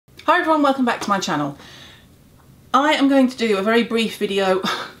Hi everyone, welcome back to my channel. I am going to do a very brief video,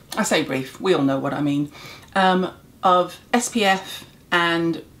 I say brief, we all know what I mean, of SPF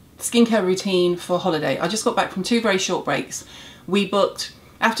and skincare routine for holiday. I just got back from 2 very short breaks. We booked,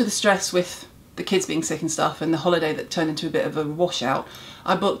 after the stress with the kids being sick and stuff and the holiday that turned into a bit of a washout,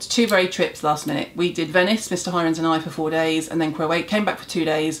 I booked 2 very trips last minute. We did Venice, Mr. Hirons and I, for 4 days, and then Croatia, came back for 2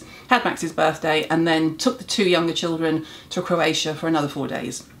 days, had Max's birthday, and then took the 2 younger children to Croatia for another 4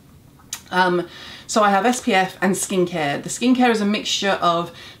 days. So I have SPF and skincare. The skincare is a mixture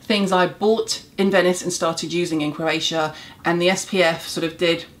of things I bought in Venice and started using in Croatia, and the SPF sort of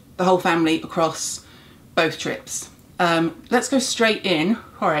did the whole family across both trips. Let's go straight in.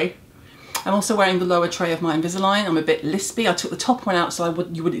 Sorry. I'm also wearing the lower tray of my Invisalign. I'm a bit lispy. I took the top one out so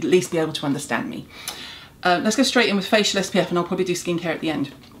you would at least be able to understand me. Let's go straight in with facial SPF, and I'll probably do skincare at the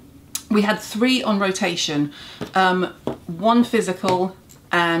end. We had 3 on rotation, 1 physical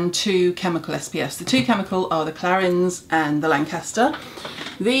and 2 chemical SPFs. The 2 chemical are the Clarins and the Lancaster.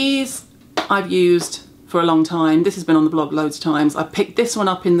 These I've used for a long time. This has been on the blog loads of times. I picked this one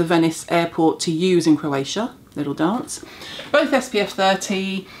up in the Venice airport to use in Croatia. Little dance. Both SPF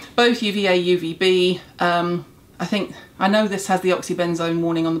 30, both UVA, UVB. I know this has the oxybenzone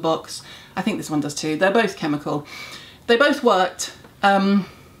warning on the box. I think this one does too. They're both chemical. They both worked.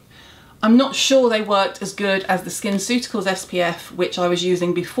 I'm not sure they worked as good as the Skinceuticals SPF, which I was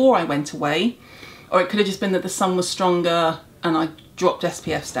using before I went away, or it could have just been that the sun was stronger and I dropped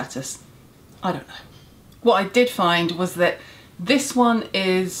SPF status. I don't know. What I did find was that this one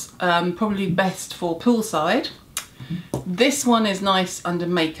is probably best for poolside. This one is nice under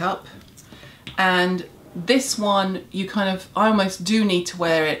makeup, and this one I almost do need to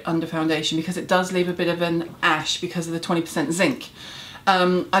wear it under foundation because it does leave a bit of an ash because of the 20% zinc.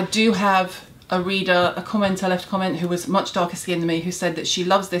 I do have a reader, a commenter left a comment who was much darker skinned than me, who said that she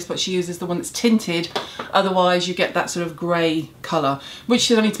loves this but she uses the one that's tinted, otherwise you get that sort of grey colour, which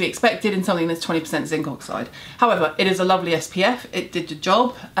is only to be expected in something that's 20% zinc oxide. However, it is a lovely SPF, it did the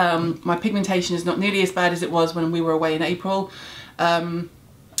job. My pigmentation is not nearly as bad as it was when we were away in April, but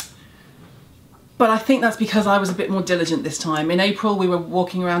I think that's because I was a bit more diligent this time. In April we were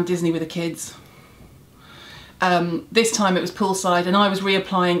walking around Disney with the kids. This time it was poolside and I was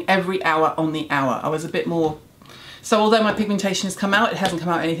reapplying every hour on the hour. I was a bit more... So although my pigmentation has come out, it hasn't come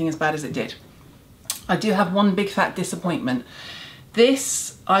out anything as bad as it did. I do have one big fat disappointment.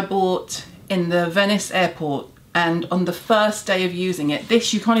 This I bought in the Venice airport, and on the first day of using it,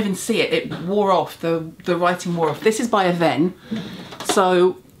 this, you can't even see it, it wore off, the writing wore off. This is by Aven,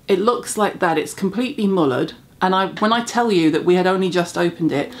 so it looks like that. It's completely mullered, and when I tell you that we had only just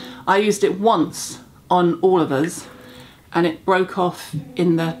opened it, I used it once on all of us and it broke off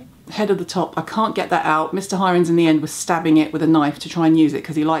in the head of the top. I can't get that out. Mr. Hirons in the end was stabbing it with a knife to try and use it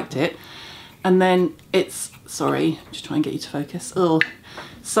because he liked it. And then it's, sorry, just try and get you to focus. Oh,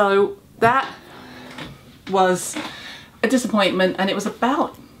 so that was a disappointment, and it was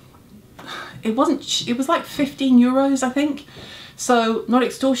about, it was like 15 euros, I think. So not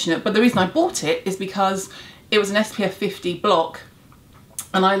extortionate, but the reason I bought it is because it was an SPF 50 block,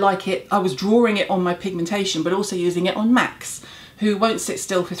 and I like it. I was drawing it on my pigmentation, but also using it on Max, who won't sit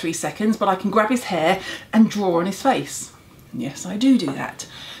still for 3 seconds, but I can grab his hair and draw on his face. Yes, I do that.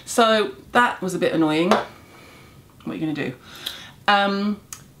 So that was a bit annoying. What are you gonna do?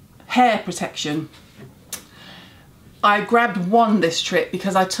 Hair protection. I grabbed 1 this trip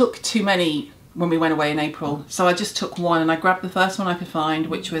because I took too many when we went away in April. So I just took 1, and I grabbed the first one I could find,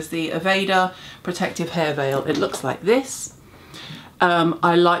 which was the Aveda Protective Hair Veil. It looks like this.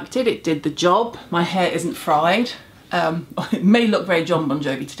 I liked it, it did the job. My hair isn't fried. It may look very John Bon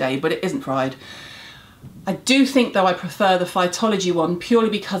Jovi today, but it isn't fried. I do think though I prefer the Phytology one purely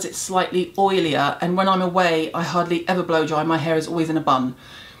because it's slightly oilier, and when I'm away I hardly ever blow dry. My hair is always in a bun,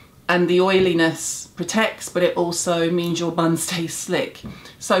 and the oiliness protects, but it also means your bun stays slick.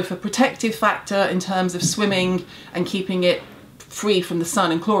 So for protective factor in terms of swimming and keeping it free from the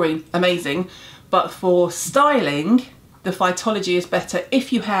sun and chlorine, amazing. But for styling, the Phytology is better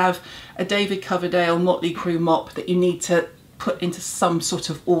if you have a David Coverdale Motley Crue mop that you need to put into some sort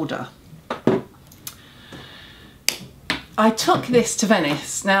of order. I took this to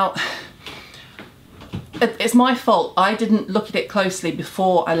Venice. Now, it's my fault. I didn't look at it closely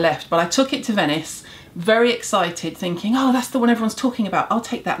before I left, but I took it to Venice, very excited, thinking, oh, that's the one everyone's talking about. I'll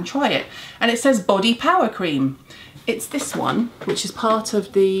take that and try it. And it says Body Power Cream. It's this one, which is part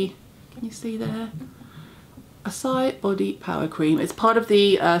of the, can you see there? Acai Body Power Cream. It's part of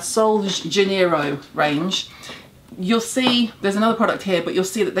the Sol's Janeiro range. You'll see, there's another product here, but you'll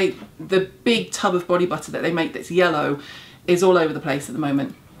see that the big tub of body butter that they make that's yellow is all over the place at the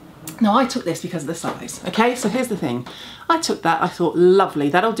moment. Now I took this because of the size, okay? So here's the thing. I took that, I thought, lovely,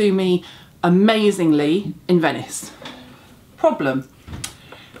 that'll do me amazingly in Venice. Problem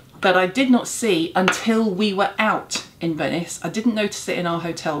that I did not see until we were out in Venice. I didn't notice it in our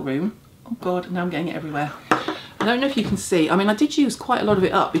hotel room. Oh God, now I'm getting it everywhere. I don't know if you can see. I mean, I did use quite a lot of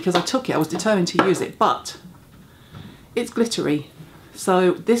it up because I took it, I was determined to use it, but it's glittery.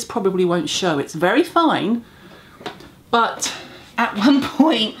 So this probably won't show. It's very fine, but at one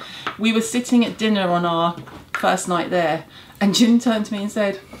point we were sitting at dinner on our first night there and Jim turned to me and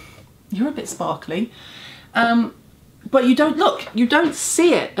said, "You're a bit sparkly." But you don't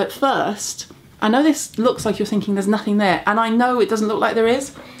see it at first. I know this looks like you're thinking there's nothing there, and I know it doesn't look like there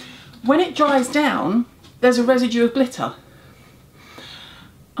is. When it dries down, there's a residue of glitter.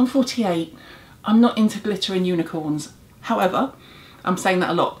 I'm 48. I'm not into glitter and unicorns. However, I'm saying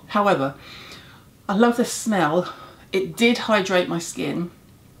that a lot. However, I love the smell. It did hydrate my skin.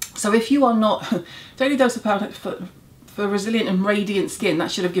 So if you are not, daily dose of powder for resilient and radiant skin,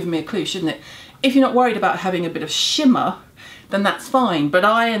 that should have given me a clue, shouldn't it? If you're not worried about having a bit of shimmer, then that's fine. But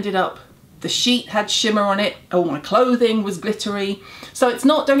I ended up, the sheet had shimmer on it, all my clothing was glittery. So it's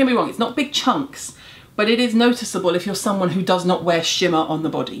not, don't get me wrong, it's not big chunks, but it is noticeable if you're someone who does not wear shimmer on the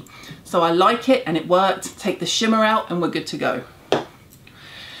body. So I like it and it worked. Take the shimmer out and we're good to go.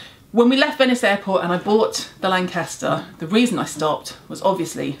 When we left Venice Airport and I bought the Lancaster, the reason I stopped was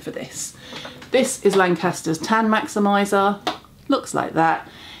obviously for this. This is Lancaster's Tan Maximizer, looks like that.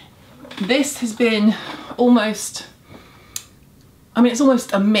 This has been almost, I mean, it's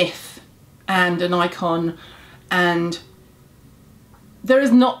almost a myth and an icon, and there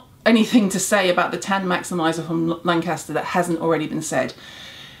is not anything to say about the Tan Maximizer from Lancaster that hasn't already been said.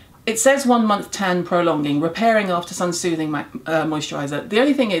 It says 1 month tan prolonging, repairing after sun soothing moisturiser. The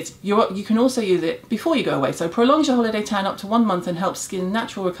only thing is you can also use it before you go away. So prolongs your holiday tan up to 1 month and helps skin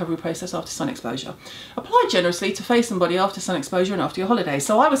natural recovery process after sun exposure. Apply generously to face and body after sun exposure and after your holiday.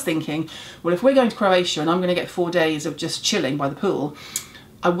 So I was thinking, well, if we're going to Croatia and I'm going to get 4 days of just chilling by the pool,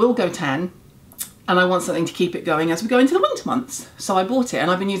 I will go tan. And I want something to keep it going as we go into the winter months. So I bought it and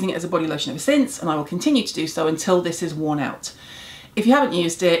I've been using it as a body lotion ever since, and I will continue to do so until this is worn out. If you haven't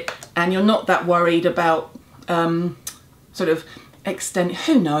used it and you're not that worried about sort of extend,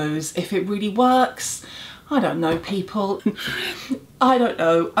 who knows if it really works? I don't know, people. I don't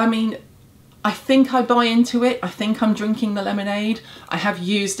know. I mean, I think I buy into it. I think I'm drinking the lemonade. I have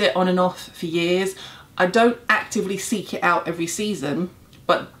used it on and off for years. I don't actively seek it out every season,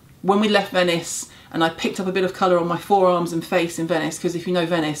 but when we left Venice and I picked up a bit of colour on my forearms and face in Venice, because if you know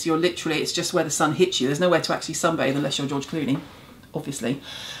Venice, you're literally, it's just where the sun hits you. There's nowhere to actually sunbathe unless you're George Clooney, obviously.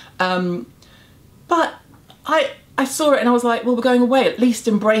 But I saw it and I was like, well, we're going away, at least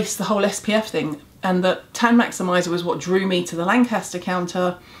embrace the whole SPF thing. And the Tan Maximizer was what drew me to the Lancaster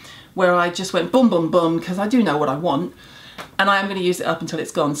counter, where I just went boom, boom, boom, because I do know what I want. And I am going to use it up until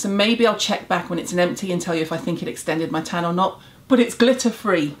it's gone. So maybe I'll check back when it's an empty and tell you if I think it extended my tan or not. But it's glitter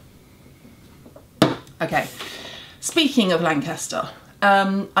free. Okay, speaking of Lancaster,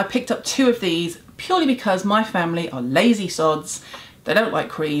 I picked up 2 of these purely because my family are lazy sods. They don't like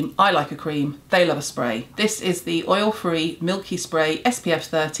cream, I like a cream, they love a spray. This is the oil-free milky spray SPF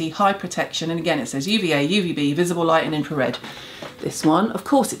 30 high protection, and again it says UVA, UVB, visible light and infrared. This one, of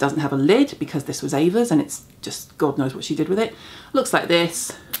course it doesn't have a lid because this was Ava's and it's just, God knows what she did with it. Looks like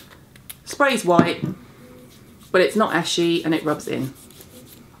this, spray's white, but it's not ashy and it rubs in.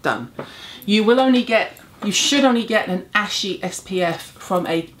 Done. You should only get an ashy SPF from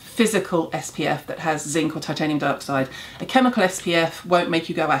a physical SPF that has zinc or titanium dioxide. A chemical SPF won't make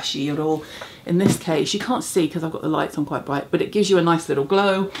you go ashy at all. In this case, you can't see because I've got the lights on quite bright, but it gives you a nice little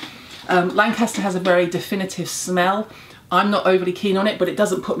glow. Lancaster has a very definitive smell. I'm not overly keen on it, but it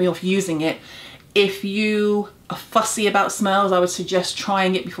doesn't put me off using it. If you are fussy about smells, I would suggest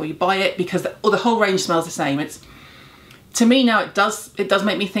trying it before you buy it, because the whole range smells the same. To me now it does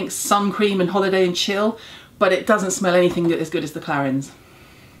make me think sun cream and holiday and chill, but it doesn't smell anything as good as the Clarins.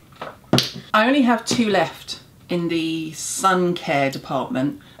 I only have 2 left in the sun care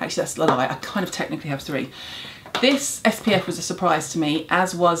department. Actually, that's a lie, I kind of technically have 3. This SPF was a surprise to me,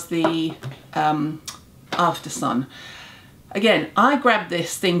 as was the After Sun. Again, I grabbed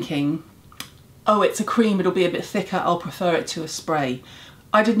this thinking, oh, it's a cream, it'll be a bit thicker, I'll prefer it to a spray.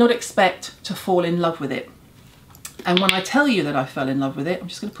 I did not expect to fall in love with it. And when I tell you that I fell in love with it, I'm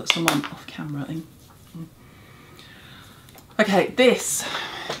just going to put some on off camera. Okay, this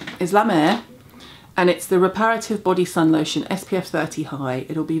is La Mer, and it's the Reparative Body Sun Lotion SPF 30 High.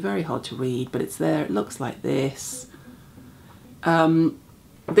 It'll be very hard to read, but it's there. It looks like this.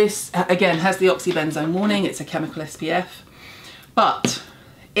 This, again, has the oxybenzone warning. It's a chemical SPF. But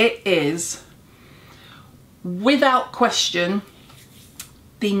It is, without question,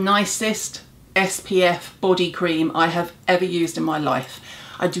 the nicest SPF body cream I have ever used in my life.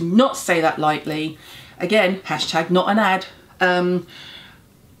 I do not say that lightly. Again, hashtag not an ad.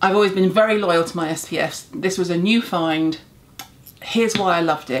 I've always been very loyal to my SPFs. This was a new find. Here's why I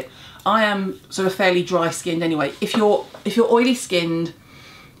loved it. I am sort of fairly dry skinned anyway. If you're oily skinned,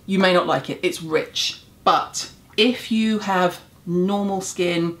 you may not like it. It's rich. But if you have normal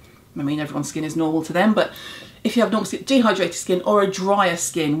skin, I mean everyone's skin is normal to them, but if you have normal skin, dehydrated skin or a drier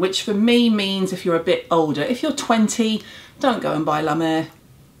skin, which for me means if you're a bit older, if you're 20, don't go and buy La Mer.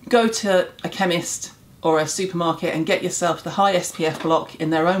 Go to a chemist or a supermarket and get yourself the high SPF block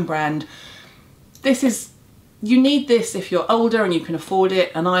in their own brand. You need this if you're older and you can afford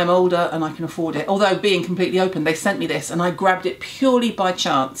it, and I am older and I can afford it. Although, being completely open, they sent me this and I grabbed it purely by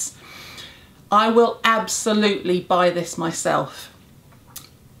chance. I will absolutely buy this myself.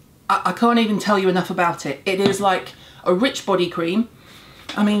 I can't even tell you enough about it. It is like a rich body cream.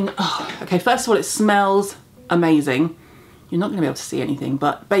 I mean, okay, first of all, it smells amazing. You're not gonna be able to see anything,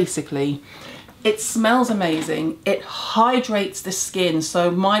 but basically, it smells amazing. It hydrates the skin. So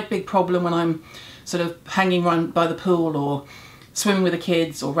my big problem when I'm sort of hanging around by the pool or swimming with the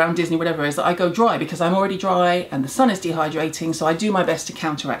kids or around Disney, whatever, is that I go dry because I'm already dry and the sun is dehydrating, so I do my best to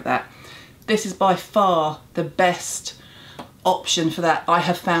counteract that. This is by far the best option for that I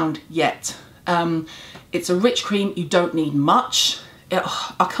have found yet. It's a rich cream, you don't need much.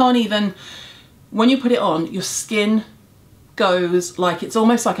 I can't even, when you put it on, your skin goes like, it's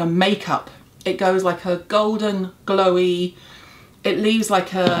almost like a makeup. It goes like a golden glowy, it leaves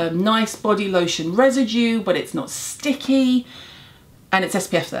like a nice body lotion residue, but it's not sticky, and it's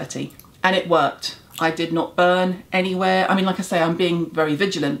SPF 30, and it worked. I did not burn anywhere. I mean, like I say, I'm being very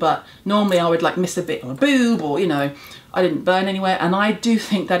vigilant, but normally I would like miss a bit on a boob or, you know, I didn't burn anywhere. And I do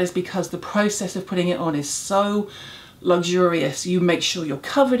think that is because the process of putting it on is so luxurious. You make sure you're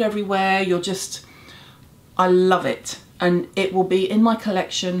covered everywhere. I love it. And it will be in my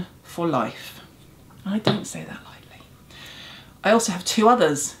collection for life. I don't say that lightly. I also have two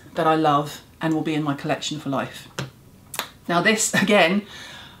others that I love and will be in my collection for life. Now this, again,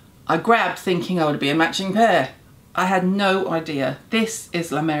 I grabbed thinking I would be a matching pair. I had no idea. This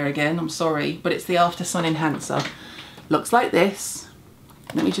is La Mer again, I'm sorry, but it's the After Sun Enhancer. Looks like this.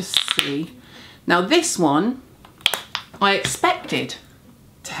 Let me just see. Now this one, I expected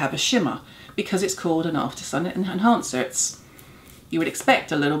to have a shimmer because it's called an After Sun Enhancer. You would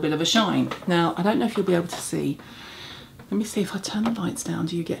expect a little bit of a shine. Now, I don't know if you'll be able to see. Let me see if I turn the lights down,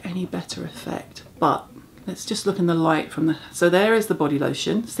 do you get any better effect? But let's just look in the light from the, so there is the body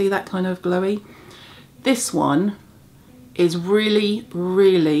lotion. See that kind of glowy? This one is really,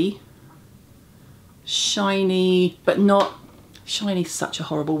 really shiny, but not, shiny is such a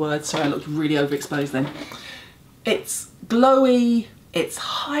horrible word. Sorry, I looked really overexposed then. It's glowy, it's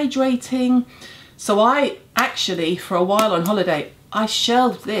hydrating. So I actually, for a while on holiday, I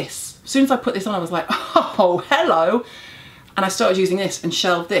shelved this. As soon as I put this on, I was like, oh, hello. And I started using this and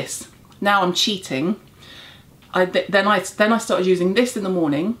shelved this. Now I'm cheating. Then I started using this in the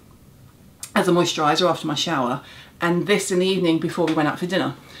morning as a moisturiser after my shower, and this in the evening before we went out for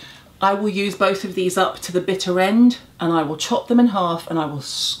dinner. I will use both of these up to the bitter end, and I will chop them in half and I will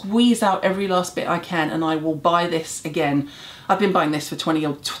squeeze out every last bit I can, and I will buy this again. I've been buying this for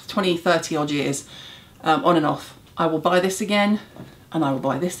 20, 30 odd years, on and off. I will buy this again and I will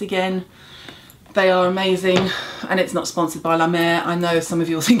buy this again. They are amazing, and it's not sponsored by La Mer. I know some of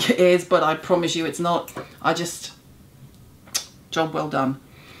you will think it is, but I promise you it's not. Job well done.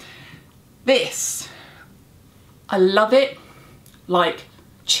 This, I love it like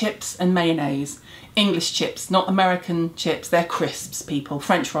chips and mayonnaise. English chips, not American chips. They're crisps, people.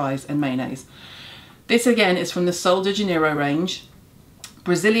 French fries and mayonnaise. This again is from the Sol de Janeiro range.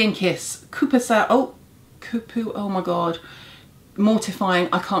 Brazilian Kiss, Cupusa, Cupu, oh my God. Mortifying,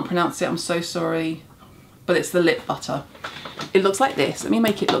 I can't pronounce it, I'm so sorry. But it's the lip butter. It looks like this. Let me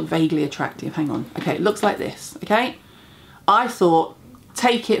make it look vaguely attractive, hang on. Okay, it looks like this, okay? I thought,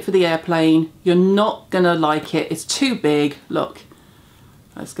 take it for the airplane. You're not gonna like it, it's too big. Look,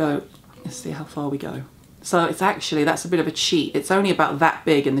 let's go, let's see how far we go. So it's actually, that's a bit of a cheat. It's only about that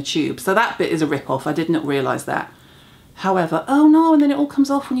big in the tube. So that bit is a rip-off, I did not realise that. However, oh no, and then it all comes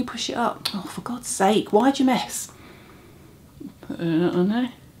off when you push it up. Oh, for God's sake, why'd you mess? Put it on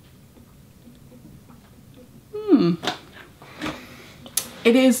there.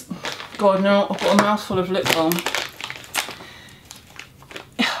 It is, God no, I've got a mouthful of lip balm.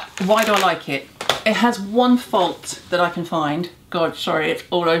 Why do I like it? It has one fault that I can find. God, sorry, it's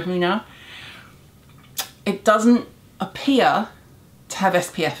all over me now. It doesn't appear to have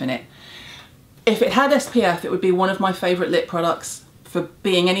SPF in it. If it had SPF, it would be one of my favourite lip products for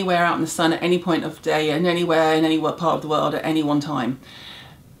being anywhere out in the sun at any point of day and anywhere in any part of the world at any one time.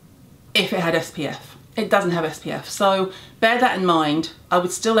 If it had SPF. It doesn't have SPF, so bear that in mind. I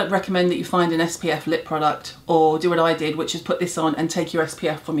would still recommend that you find an SPF lip product, or do what I did, which is put this on and take your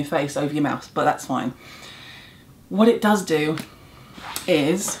SPF from your face over your mouth, but that's fine. What it does do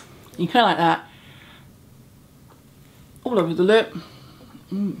is, you go like that, all over the lip.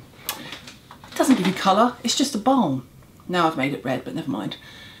 It doesn't give you colour, it's just a balm. Now I've made it red, but never mind.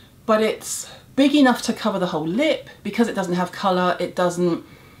 But it's big enough to cover the whole lip. Because it doesn't have colour, it doesn't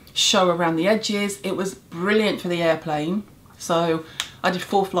show around the edges. It was brilliant for the airplane. So I did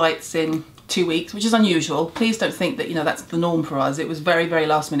 4 flights in 2 weeks, which is unusual. Please don't think that, you know, that's the norm for us. It was very, very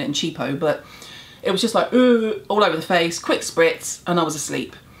last minute and cheapo, but it was just like, all over the face, quick spritz, and I was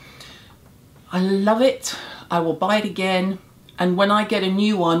asleep. I love it. I will buy it again. And when I get a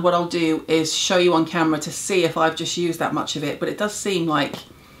new one, what I'll do is show you on camera to see if I've just used that much of it. But it does seem like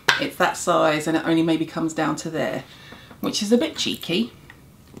it's that size and it only maybe comes down to there, which is a bit cheeky.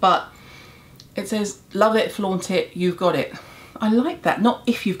 But it says, love it, flaunt it, you've got it. I like that. Not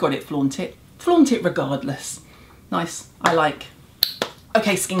if you've got it, flaunt it. Flaunt it regardless. Nice. I like.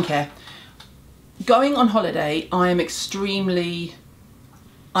 Okay, skincare. Going on holiday, I am now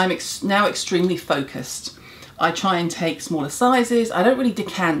extremely focused. I try and take smaller sizes. I don't really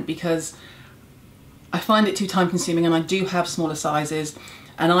decant because I find it too time consuming, and I do have smaller sizes.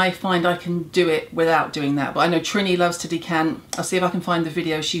 And I find I can do it without doing that. But I know Trini loves to decant. I'll see if I can find the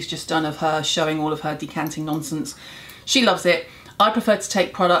video she's just done of her showing all of her decanting nonsense. She loves it. I prefer to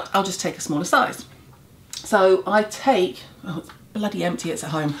take product. I'll just take a smaller size. So I take, oh, it's bloody empty, it's at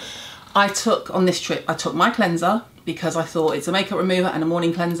home. On this trip, I took my cleanser because I thought it's a makeup remover and a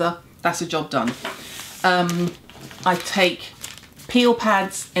morning cleanser. That's a job done. I take peel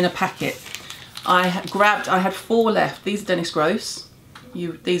pads in a packet. I had 4 left. These are Dennis Gross.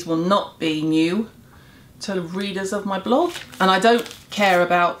 These will not be new to readers of my blog, and I don't care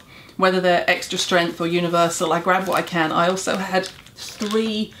about whether they're extra strength or universal. I grab what I can. I also had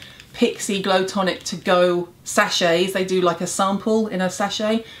 3 Pixi Glow Tonic to go sachets. They do like a sample in a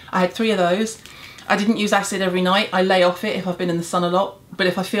sachet. I had 3 of those. I didn't use acid every night. I lay off it if I've been in the sun a lot, but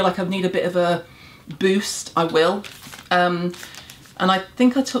if I feel like I need a bit of a boost, I will. And I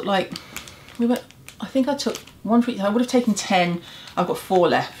think I took like, I think I took 1 for each. I would have taken 10. I've got 4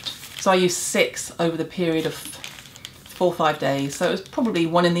 left. So I used 6 over the period of 4 or 5 days. So it was probably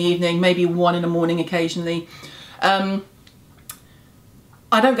 1 in the evening, maybe 1 in the morning occasionally.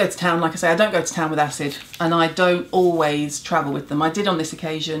 I don't go to town, like I say, I don't go to town with acid, and I don't always travel with them. I did on this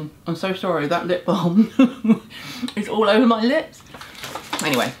occasion. I'm so sorry, that lip balm is all over my lips.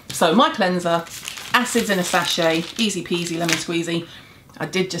 Anyway, so my cleanser, acids in a sachet, easy peasy, lemon squeezy. I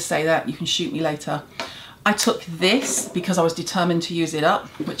did just say that, you can shoot me later. I took this because I was determined to use it up,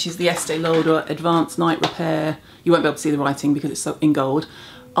 which is the Estee Lauder Advanced Night Repair. You won't be able to see the writing because it's so in gold.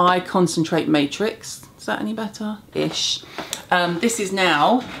 Eye Concentrate Matrix. Is that any better? Ish. This is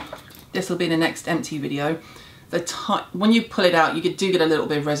now, this will be in the next empty video. When you pull it out, you do get a little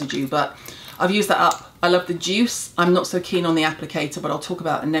bit of residue, but I've used that up. I love the juice. I'm not so keen on the applicator, but I'll talk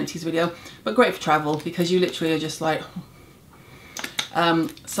about it in an empties video. But great for travel because you literally are just like,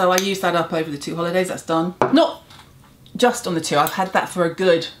 so I used that up over the 2 holidays, that's done. Not just on the 2, I've had that for a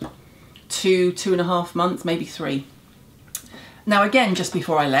good 2.5 months, maybe 3. Now again, just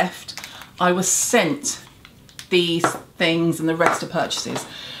before I left, I was sent these things and the rest of purchases.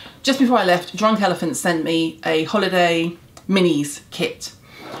 Just before I left, Drunk Elephant sent me a holiday minis kit.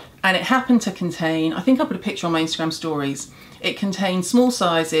 And it happened to contain, I think I put a picture on my Instagram stories, it contained small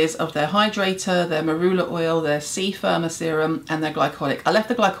sizes of their hydrator, their marula oil, their C Firma serum, and their glycolic. I left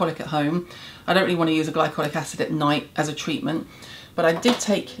the glycolic at home. I don't really want to use a glycolic acid at night as a treatment, but I did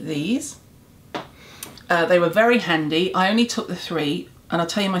take these. They were very handy. I only took the 3, and I'll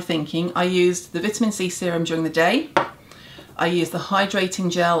tell you my thinking. I used the vitamin C serum during the day. I used the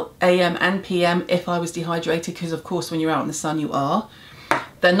hydrating gel AM and PM if I was dehydrated, because of course when you're out in the sun you are.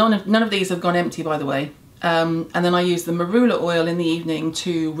 None of these have gone empty, by the way. And then I used the marula oil in the evening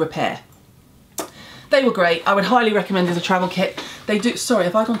to repair. They were great. I would highly recommend as a travel kit. They do, sorry,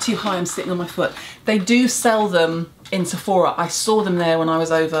 if I've gone too high, I'm sitting on my foot. They do sell them in Sephora. I saw them there when I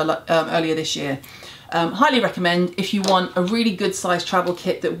was over earlier this year. Highly recommend if you want a really good sized travel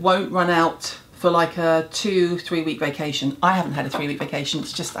kit that won't run out for like a 2-3 week vacation. I haven't had a 3 week vacation.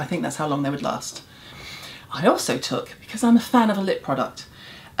 It's just, I think that's how long they would last. I also took, because I'm a fan of a lip product,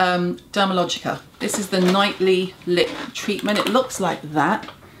 Dermatological. This is the nightly lip treatment. It looks like that.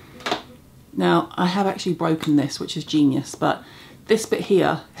 Now, I have actually broken this, which is genius, but this bit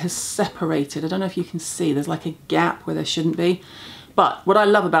here has separated. I don't know if you can see, there's like a gap where there shouldn't be. But what I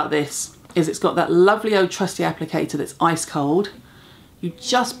love about this is it's got that lovely old trusty applicator that's ice cold. You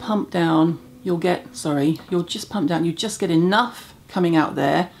just pump down, you'll just pump down, you just get enough coming out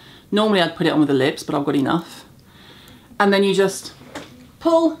there. Normally I'd put it on with the lips, but I've got enough. And then you just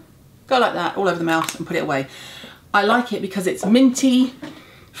pull, go like that all over the mouth and put it away. I like it because it's minty,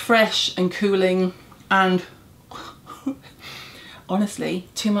 fresh and cooling, and honestly,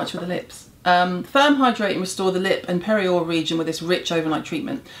 too much with the lips. Firm, hydrate and restore the lip and perioral region with this rich overnight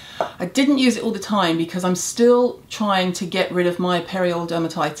treatment. I didn't use it all the time because I'm still trying to get rid of my perioral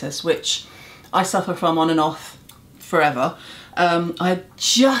dermatitis, which I suffer from on and off forever. I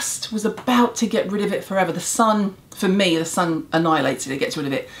just was about to get rid of it forever. The sun, for me, the sun annihilates it, it gets rid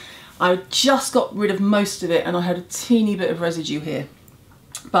of it. I just got rid of most of it and I had a teeny bit of residue here.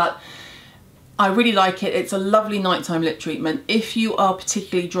 But I really like it. It's a lovely nighttime lip treatment. If you are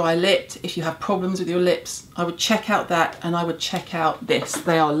particularly dry lipped, if you have problems with your lips, I would check out that and I would check out this.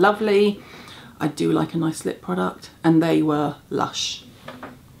 They are lovely. I do like a nice lip product and they were lush.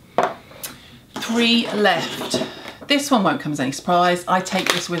 3 left. This one won't come as any surprise. I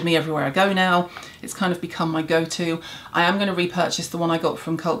take this with me everywhere I go now. It's kind of become my go-to. I am going to repurchase the one I got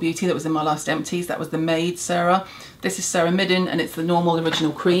from Cult Beauty that was in my last empties. That was the Maid Sarah. This is Ceramidin and it's the normal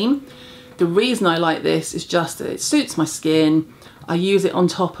original cream. The reason I like this is just that it suits my skin. I use it on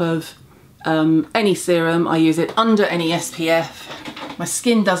top of any serum. I use it under any SPF. My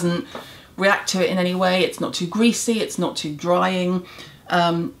skin doesn't react to it in any way. It's not too greasy. It's not too drying.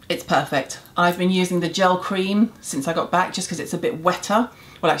 It's perfect. I've been using the gel cream since I got back just because it's a bit wetter.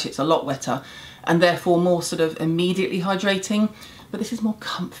 Well, actually it's a lot wetter and therefore more sort of immediately hydrating, but this is more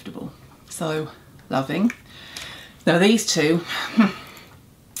comfortable. So loving. Now these two,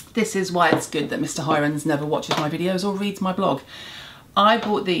 this is why it's good that Mr. Hirons never watches my videos or reads my blog. I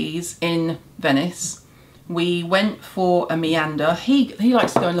bought these in Venice. We went for a meander. He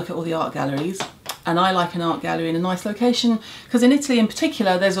likes to go and look at all the art galleries. And I like an art gallery in a nice location because in Italy in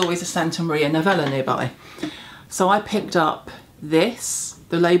particular there's always a Santa Maria Novella nearby. So I picked up this.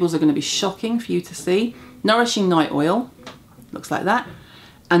 The labels are going to be shocking for you to see. Nourishing Night Oil, looks like that.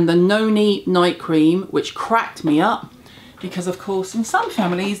 And the Noni Night Cream, which cracked me up because of course in some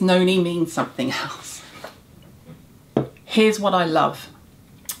families Noni means something else. Here's what I love.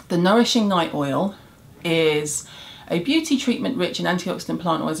 The Nourishing Night Oil is a beauty treatment rich in antioxidant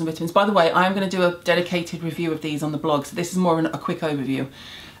plant oils and vitamins. By the way, I am going to do a dedicated review of these on the blog, so this is more a quick overview.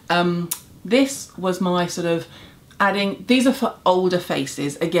 This was my sort of adding, these are for older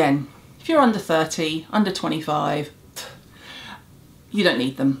faces. Again, if you're under 30, under 25, you don't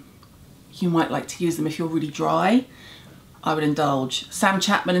need them. You might like to use them if you're really dry. I would indulge. Sam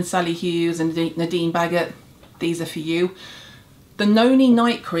Chapman and Sally Hughes and Nadine Baggett, these are for you. The Noni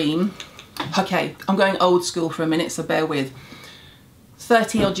Night Cream. Okay, I'm going old school for a minute, so bear with.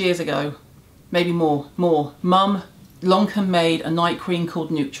 30 odd years ago, maybe more, Mum Longcombe made a night cream called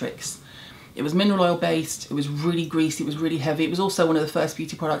Nutrix. It was mineral oil based, it was really greasy, it was really heavy. It was also one of the first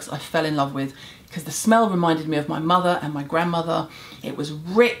beauty products I fell in love with because the smell reminded me of my mother and my grandmother. It was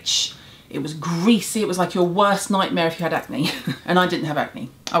rich, it was greasy, it was like your worst nightmare if you had acne. And I didn't have acne,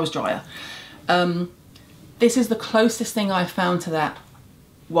 I was drier. This is the closest thing I've found to that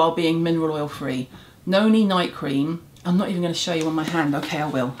while being mineral oil free. Noni Night Cream. I'm not even going to show you on my hand. Okay, I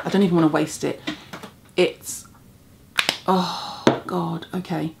will. I don't even want to waste it. It's, oh God,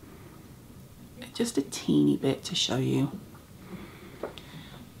 okay. Just a teeny bit to show you.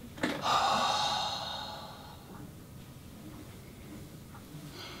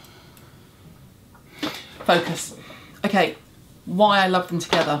 Focus. Okay, why I love them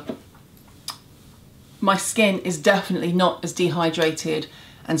together. My skin is definitely not as dehydrated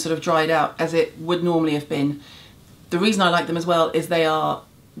and sort of dried out as it would normally have been. The reason I like them as well is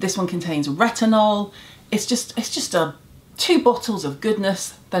this one contains retinol. It's just 2 bottles of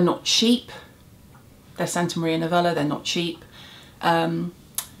goodness. They're not cheap. They're Santa Maria Novella, they're not cheap. But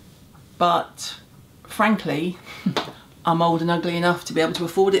frankly, I'm old and ugly enough to be able to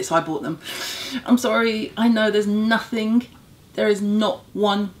afford it, so I bought them. I'm sorry, I know there is not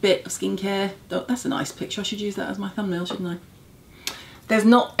one bit of skincare. Oh, that's a nice picture, I should use that as my thumbnail, shouldn't I? There's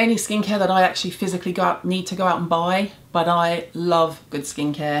not any skincare that I actually physically need to go out and buy, but I love good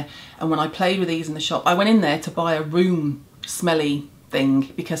skincare. And when I played with these in the shop, I went in there to buy a room smelly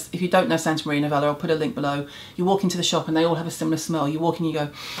thing, because if you don't know Santa Maria Novella, I'll put a link below. You walk into the shop and they all have a similar smell. You walk in, you go,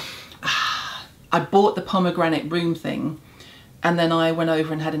 ah. I bought the pomegranate room thing, and then I went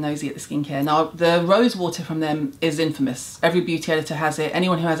over and had a nosy at the skincare. Now, the rose water from them is infamous. Every beauty editor has it.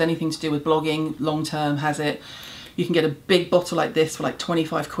 Anyone who has anything to do with blogging long term has it. You can get a big bottle like this for like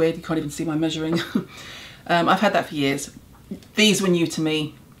 25 quid. You can't even see my measuring. I've had that for years. These were new to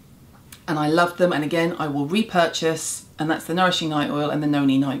me and I loved them, and again I will repurchase, and that's the Nourishing Night Oil and the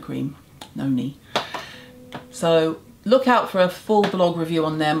Noni Night Cream. Noni. So look out for a full blog review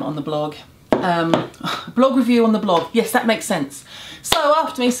on them on the blog. Blog review on the blog. Yes, that makes sense. So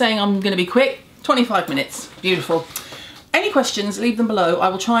after me saying I'm going to be quick, 25 minutes. Beautiful. Any questions, leave them below. I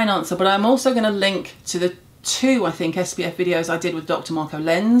will try and answer, but I'm also going to link to the 2, I think, SPF videos I did with Dr. Marco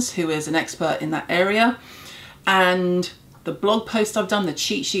Lenz, who is an expert in that area, and the blog posts I've done, the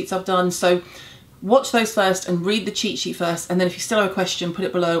cheat sheets I've done. So watch those first and read the cheat sheet first, and then if you still have a question, put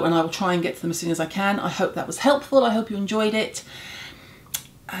it below and I will try and get to them as soon as I can. I hope that was helpful. I hope you enjoyed it.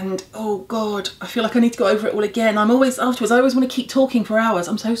 And oh God, I feel like I need to go over it all again. Afterwards, I always want to keep talking for hours.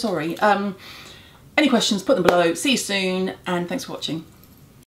 I'm so sorry. Any questions, put them below. See you soon, and thanks for watching.